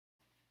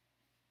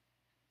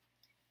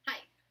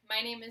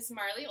My name is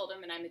Marley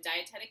Oldham and I'm a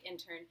dietetic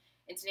intern,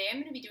 and today I'm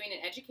going to be doing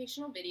an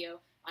educational video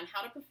on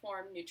how to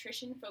perform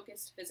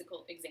nutrition-focused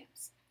physical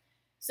exams.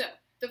 So,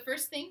 the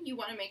first thing you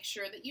want to make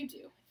sure that you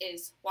do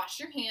is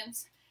wash your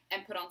hands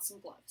and put on some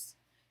gloves.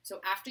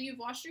 So after you've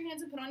washed your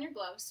hands and put on your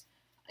gloves,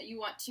 you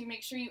want to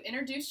make sure you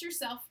introduce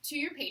yourself to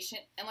your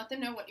patient and let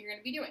them know what you're going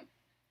to be doing.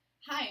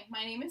 Hi,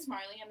 my name is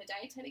Marley. I'm a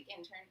dietetic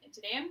intern, and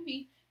today I'm going to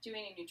be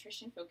doing a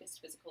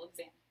nutrition-focused physical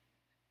exam.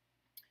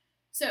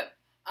 So,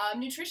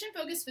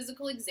 nutrition-focused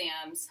physical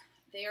exams,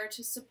 they are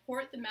to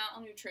support the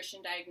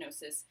malnutrition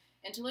diagnosis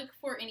and to look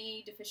for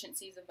any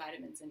deficiencies of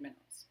vitamins and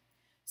minerals.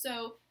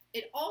 So,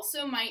 it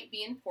also might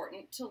be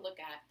important to look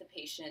at the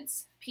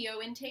patient's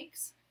PO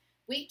intakes,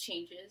 weight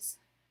changes,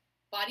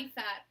 body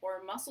fat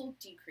or muscle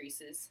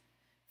decreases,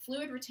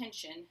 fluid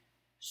retention,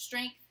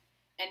 strength,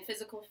 and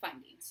physical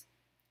findings.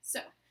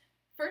 So,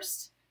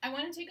 first, I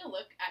want to take a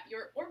look at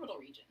your orbital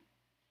region.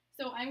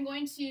 So I'm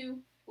going to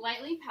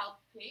lightly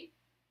palpate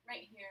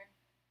right here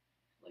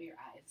below your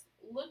eyes,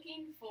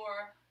 looking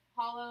for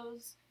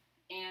hollows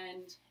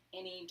and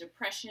any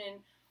depression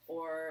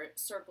or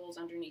circles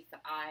underneath the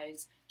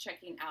eyes,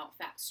 checking out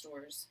fat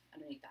stores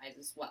underneath the eyes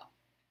as well.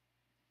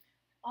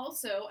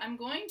 Also, I'm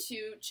going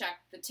to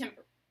check the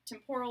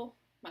temporal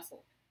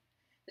muscle.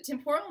 The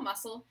temporal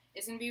muscle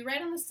is going to be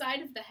right on the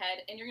side of the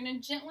head, and you're going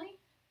to gently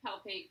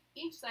palpate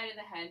each side of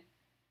the head,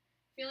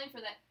 feeling for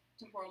that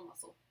temporal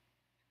muscle.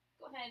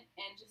 Go ahead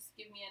and just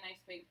give me a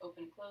nice big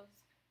open close.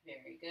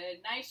 Very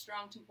good. Nice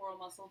strong temporal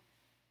muscle.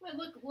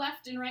 Look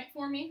left and right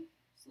for me,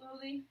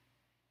 slowly.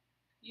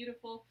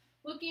 Beautiful.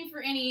 Looking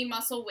for any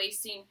muscle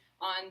wasting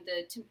on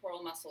the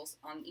temporal muscles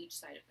on each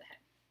side of the head.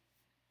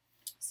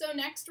 So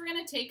next we're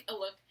going to take a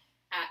look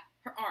at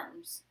her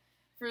arms.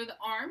 For the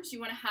arms,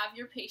 you want to have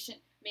your patient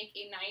make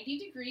a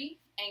 90-degree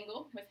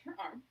angle with her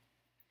arm.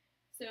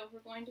 So we're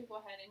going to go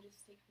ahead and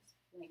just take this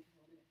blanket a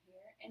little bit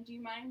here. And do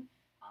you mind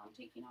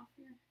taking off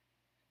your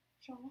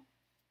shawl?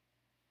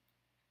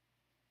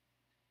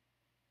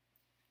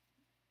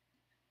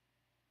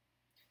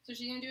 So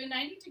she's going to do a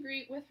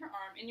 90-degree with her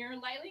arm, and you're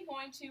lightly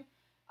going to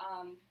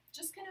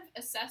just kind of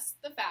assess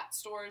the fat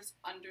stores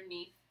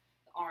underneath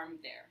the arm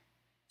there.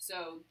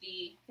 So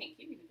thank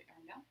you, you can put your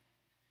arm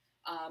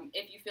down.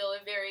 If you feel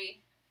a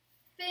very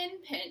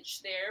thin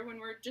pinch there, when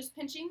we're just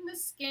pinching the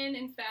skin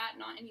and fat,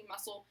 not any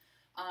muscle,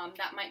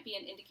 that might be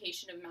an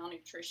indication of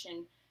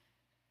malnutrition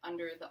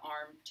under the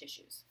arm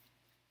tissues.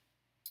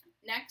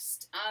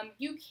 Next,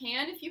 you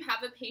can, if you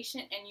have a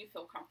patient and you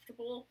feel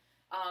comfortable,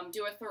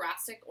 do a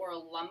thoracic or a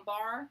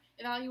lumbar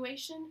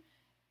evaluation.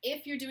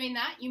 If you're doing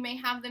that, you may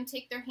have them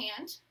take their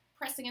hand,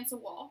 press against a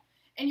wall,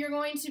 and you're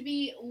going to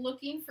be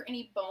looking for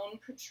any bone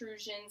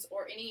protrusions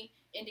or any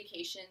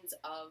indications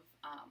of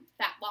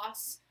fat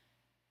loss,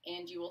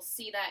 and you will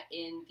see that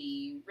in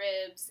the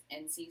ribs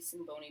and see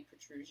some bony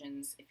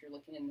protrusions if you're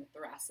looking in the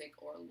thoracic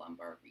or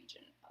lumbar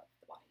region of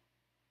the body.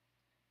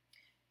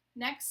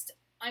 Next,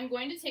 I'm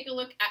going to take a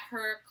look at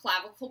her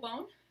clavicle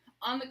bone.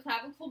 On the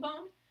clavicle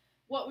bone,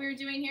 what we're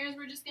doing here is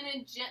we're just going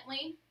to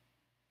gently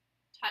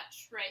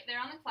touch right there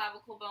on the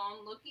clavicle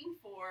bone, looking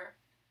for,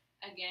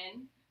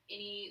 again,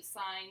 any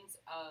signs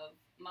of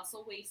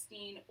muscle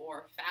wasting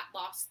or fat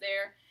loss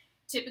there.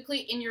 Typically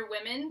in your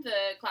women,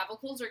 the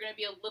clavicles are going to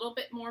be a little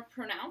bit more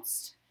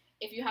pronounced.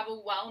 If you have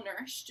a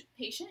well-nourished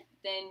patient,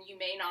 then you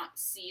may not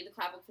see the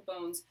clavicle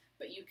bones,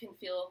 but you can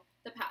feel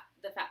the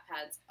fat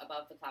pads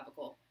above the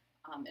clavicle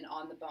and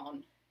on the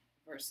bone,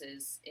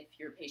 versus if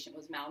your patient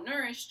was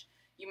malnourished,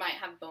 you might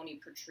have bony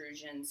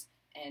protrusions,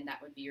 and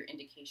that would be your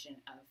indication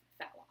of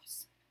fat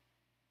loss.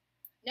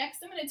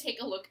 Next, I'm going to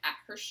take a look at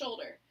her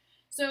shoulder.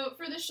 So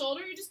for the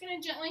shoulder, you're just going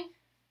to gently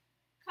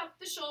cup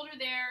the shoulder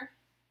there.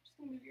 Just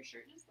going to move your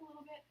shirt just a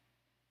little bit.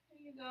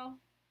 There you go.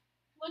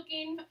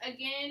 Looking,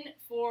 again,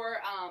 for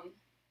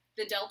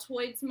the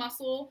deltoids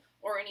muscle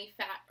or any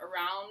fat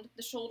around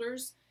the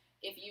shoulders.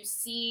 If you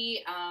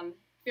see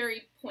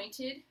very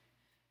pointed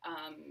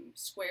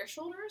square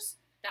shoulders,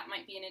 that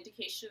might be an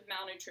indication of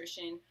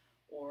malnutrition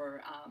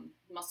or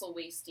muscle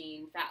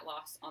wasting, fat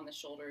loss on the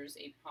shoulders,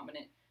 a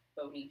prominent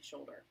bony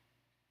shoulder.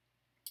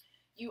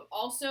 You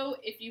also,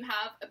 if you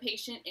have a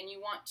patient and you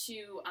want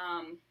to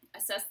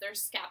assess their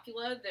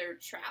scapula, their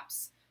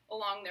traps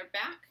along their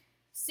back,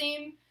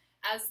 same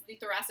as the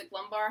thoracic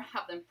lumbar,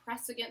 have them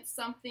press against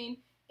something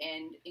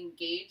and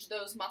engage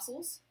those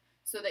muscles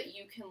so that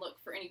you can look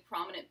for any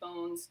prominent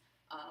bones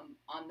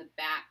on the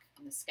back,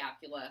 on the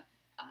scapula.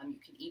 You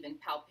can even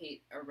palpate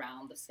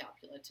around the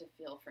scapula to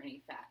feel for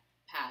any fat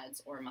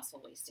pads or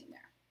muscle wasting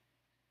there.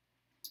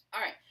 All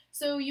right,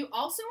 so you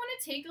also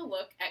want to take a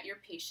look at your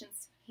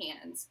patient's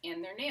hands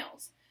and their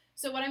nails.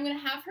 So what I'm going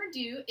to have her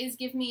do is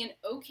give me an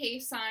OK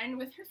sign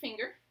with her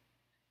finger.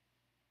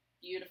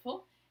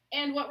 Beautiful.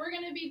 And what we're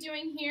going to be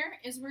doing here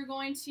is we're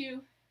going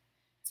to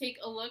take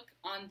a look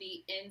on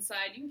the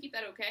inside. You can keep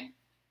that OK.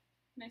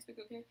 Nice big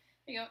OK.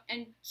 There you go.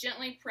 And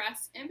gently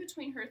press in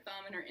between her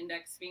thumb and her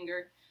index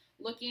finger,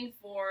 looking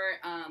for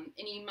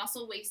any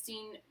muscle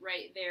wasting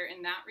right there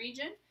in that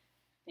region.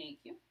 Thank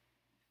you.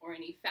 Or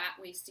any fat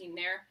wasting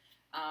there.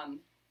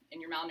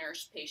 in your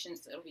malnourished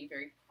patients, it'll be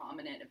very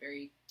prominent, a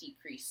very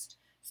decreased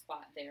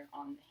spot there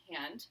on the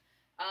hand.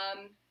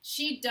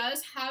 She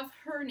does have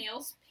her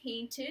nails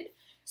painted,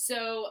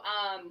 so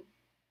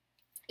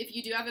if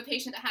you do have a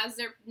patient that has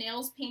their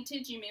nails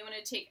painted, you may want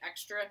to take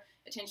extra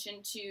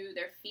attention to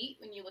their feet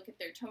when you look at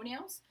their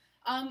toenails,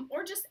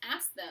 or just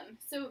ask them.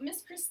 So,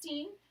 Miss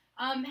Christine,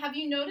 have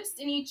you noticed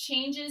any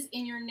changes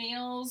in your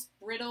nails,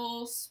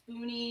 brittle,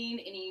 spooning,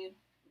 any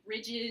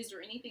ridges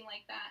or anything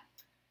like that?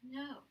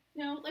 No.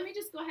 No, let me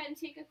just go ahead and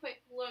take a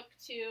quick look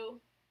too.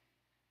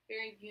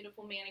 Very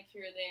beautiful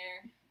manicure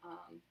there.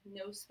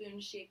 No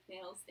spoon-shaped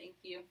nails, thank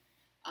you.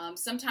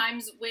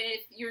 Sometimes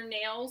with your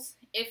nails,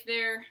 if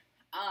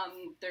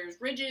there's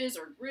ridges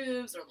or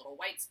grooves or little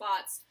white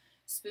spots,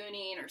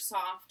 spooning or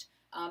soft,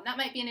 that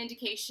might be an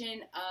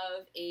indication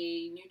of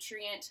a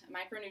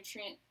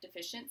micronutrient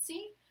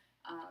deficiency.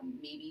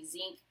 Maybe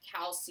zinc,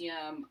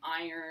 calcium,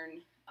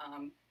 iron.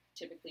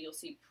 Typically you'll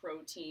see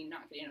protein,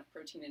 not getting enough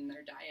protein in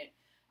their diet,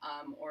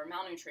 or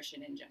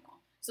malnutrition in general.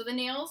 So the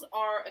nails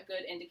are a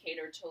good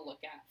indicator to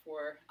look at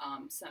for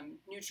some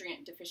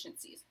nutrient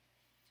deficiencies.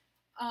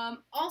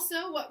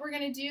 Also, what we're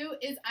going to do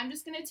is I'm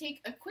just going to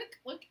take a quick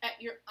look at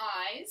your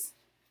eyes.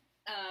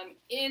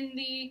 In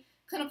the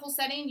clinical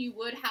setting, you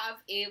would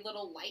have a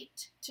little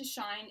light to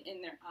shine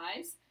in their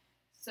eyes.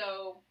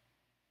 So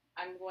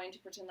I'm going to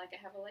pretend like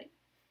I have a light.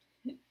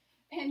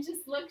 And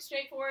just look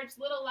straight forward, just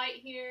a little light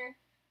here.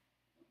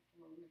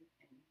 Forward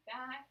and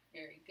back.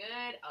 Very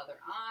good. Other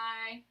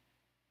eye.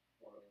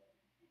 Forward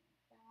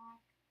and back.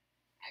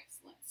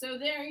 Excellent. So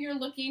there you're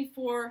looking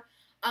for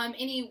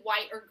any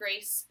white or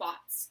gray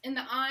spots in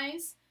the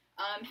eyes.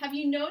 Have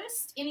you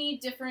noticed any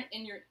difference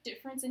in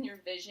your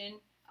vision,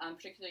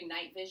 particularly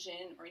night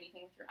vision or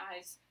anything with your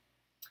eyes?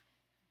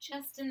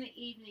 Just in the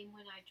evening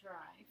when I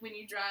drive. When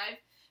you drive.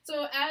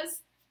 So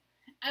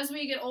as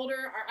we get older,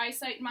 our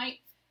eyesight might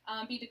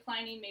be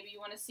declining. Maybe you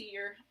want to see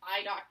your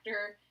eye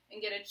doctor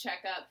and get a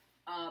checkup.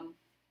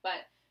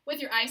 But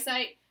with your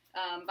eyesight,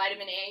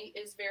 vitamin A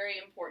is very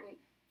important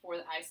for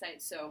the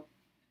eyesight. So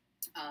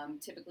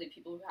typically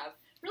people who have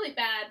really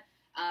bad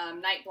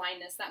night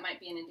blindness, that might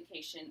be an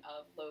indication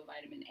of low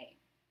vitamin A.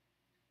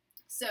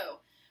 So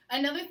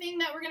another thing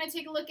that we're going to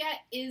take a look at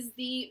is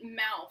the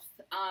mouth.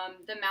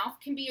 The mouth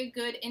can be a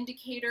good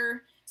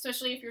indicator,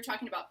 especially if you're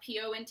talking about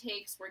PO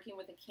intakes, working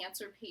with a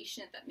cancer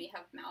patient that may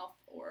have mouth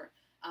or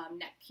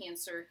neck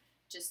cancer,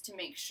 just to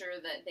make sure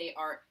that they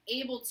are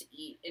able to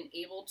eat and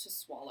able to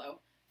swallow.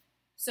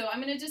 So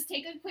I'm going to just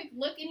take a quick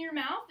look in your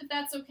mouth, if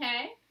that's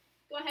okay.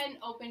 Go ahead and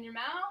open your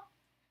mouth.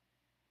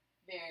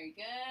 Very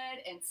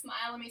good. And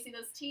smile. Let me see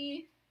those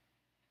teeth.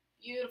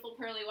 Beautiful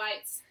pearly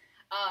whites.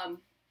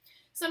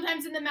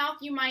 Sometimes in the mouth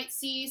you might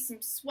see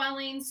some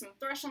swelling, some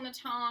thrush on the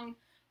tongue,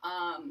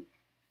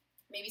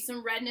 maybe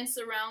some redness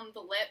around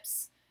the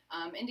lips,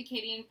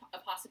 indicating a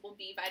possible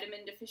B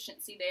vitamin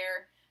deficiency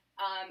there.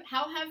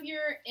 How have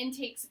your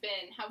intakes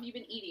been? How have you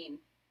been eating?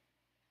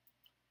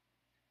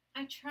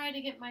 I try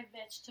to get my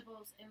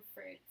vegetables and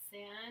fruits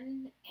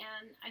in,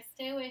 and I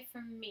stay away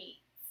from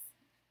meats.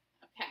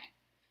 Okay.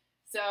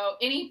 So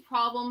any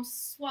problems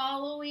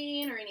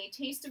swallowing or any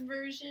taste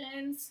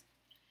aversions?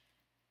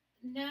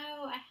 No,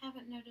 I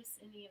haven't noticed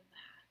any of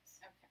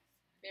that.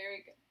 Okay,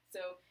 very good.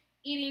 So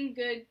eating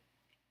good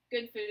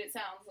food, it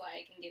sounds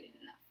like, and getting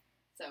enough.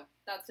 So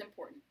that's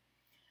important.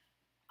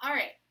 All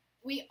right.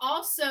 We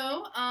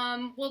also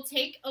will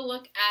take a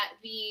look at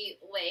the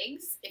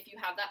legs, if you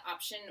have that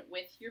option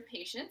with your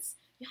patients.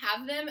 You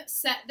have them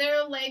set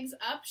their legs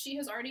up. She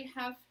already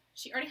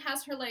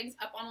has her legs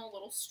up on a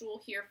little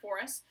stool here for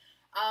us.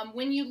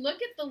 When you look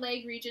at the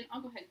leg region,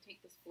 I'll go ahead and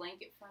take this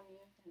blanket from you.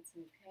 That's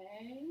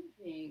okay.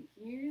 Thank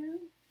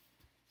you.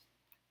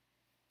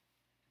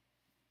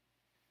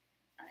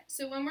 All right.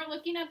 So when we're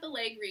looking at the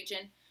leg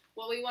region,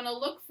 what we want to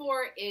look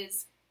for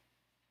is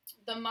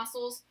the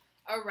muscles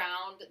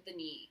around the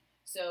knee.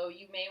 So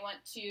you may want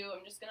to,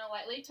 I'm just going to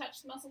lightly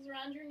touch the muscles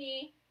around your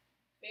knee.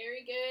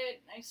 Very good.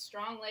 Nice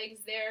strong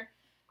legs there.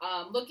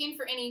 Looking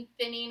for any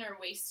thinning or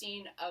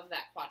wasting of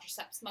that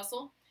quadriceps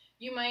muscle.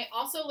 You might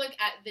also look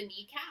at the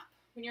kneecap.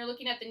 When you're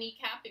looking at the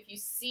kneecap, if you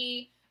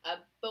see a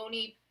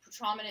bony,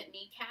 prominent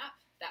kneecap,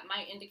 that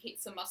might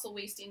indicate some muscle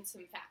wasting,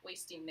 some fat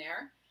wasting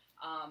there.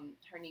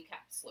 Her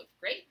kneecaps look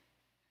great.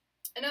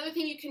 Another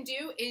thing you can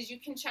do is you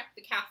can check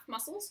the calf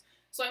muscles.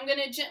 So I'm going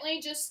to gently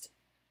just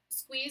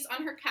squeeze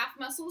on her calf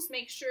muscles,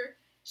 make sure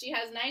she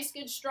has nice,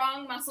 good,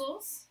 strong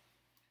muscles.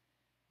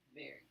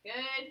 Very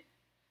good.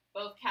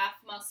 Both calf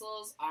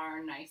muscles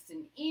are nice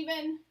and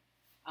even.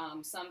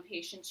 Some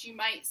patients, you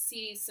might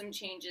see some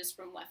changes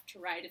from left to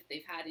right if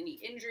they've had any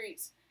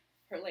injuries.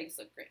 Her legs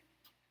look great.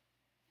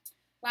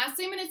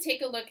 Lastly, I'm going to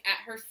take a look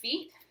at her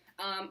feet.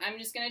 I'm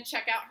just going to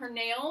check out her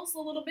nails a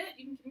little bit.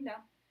 You can keep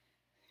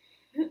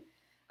them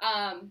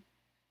down.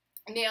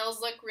 Nails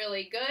look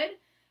really good.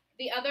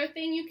 The other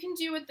thing you can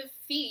do with the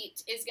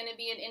feet is going to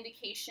be an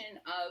indication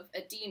of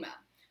edema.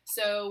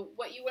 So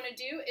what you want to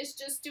do is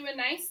just do a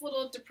nice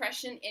little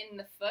depression in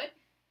the foot.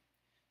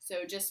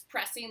 So just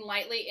pressing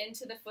lightly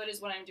into the foot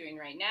is what I'm doing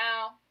right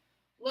now.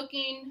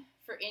 Looking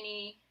for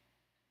any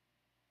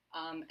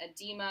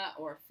edema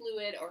or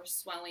fluid or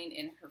swelling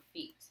in her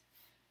feet.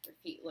 Her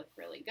feet look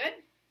really good.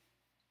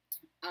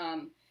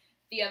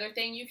 The other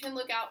thing you can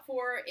look out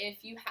for,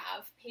 if you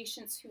have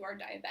patients who are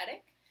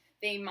diabetic,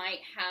 they might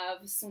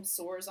have some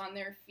sores on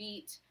their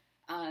feet,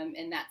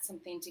 and that's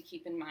something to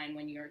keep in mind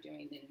when you're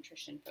doing the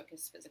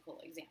nutrition-focused physical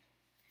exam.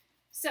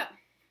 So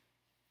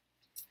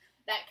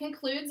that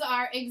concludes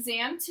our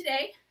exam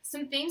today.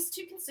 Some things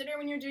to consider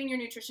when you're doing your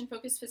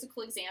nutrition-focused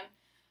physical exam.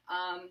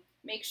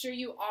 Make sure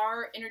you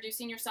are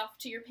introducing yourself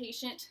to your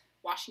patient,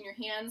 washing your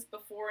hands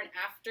before and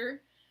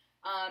after,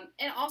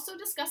 and also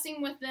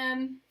discussing with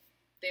them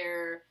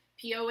their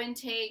PO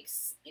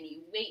intakes,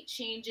 any weight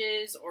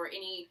changes, or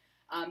any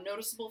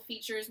noticeable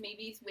features,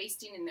 maybe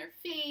wasting in their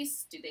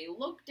face. Do they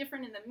look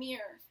different in the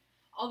mirror?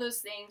 All those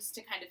things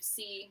to kind of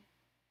see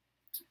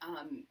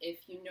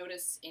if you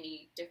notice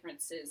any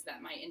differences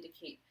that might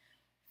indicate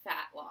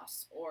fat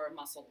loss or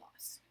muscle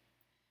loss.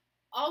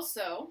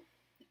 Also,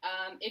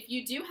 if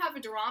you do have a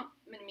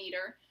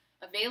durometer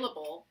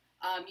available,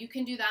 you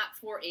can do that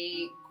for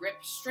a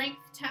grip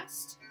strength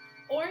test,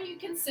 or you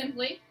can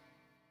simply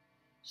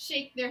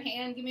shake their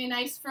hand. Give me a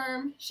nice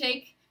firm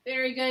shake.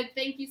 Very good.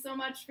 Thank you so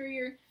much for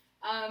your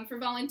for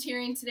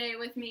volunteering today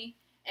with me.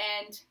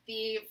 And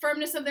the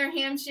firmness of their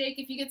handshake,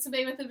 if you get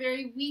somebody with a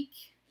very weak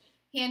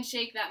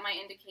handshake, that might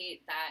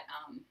indicate that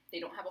they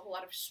don't have a whole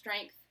lot of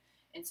strength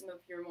in some of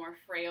your more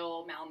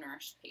frail,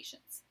 malnourished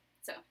patients.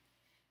 So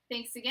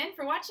thanks again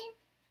for watching.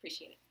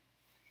 Appreciate it.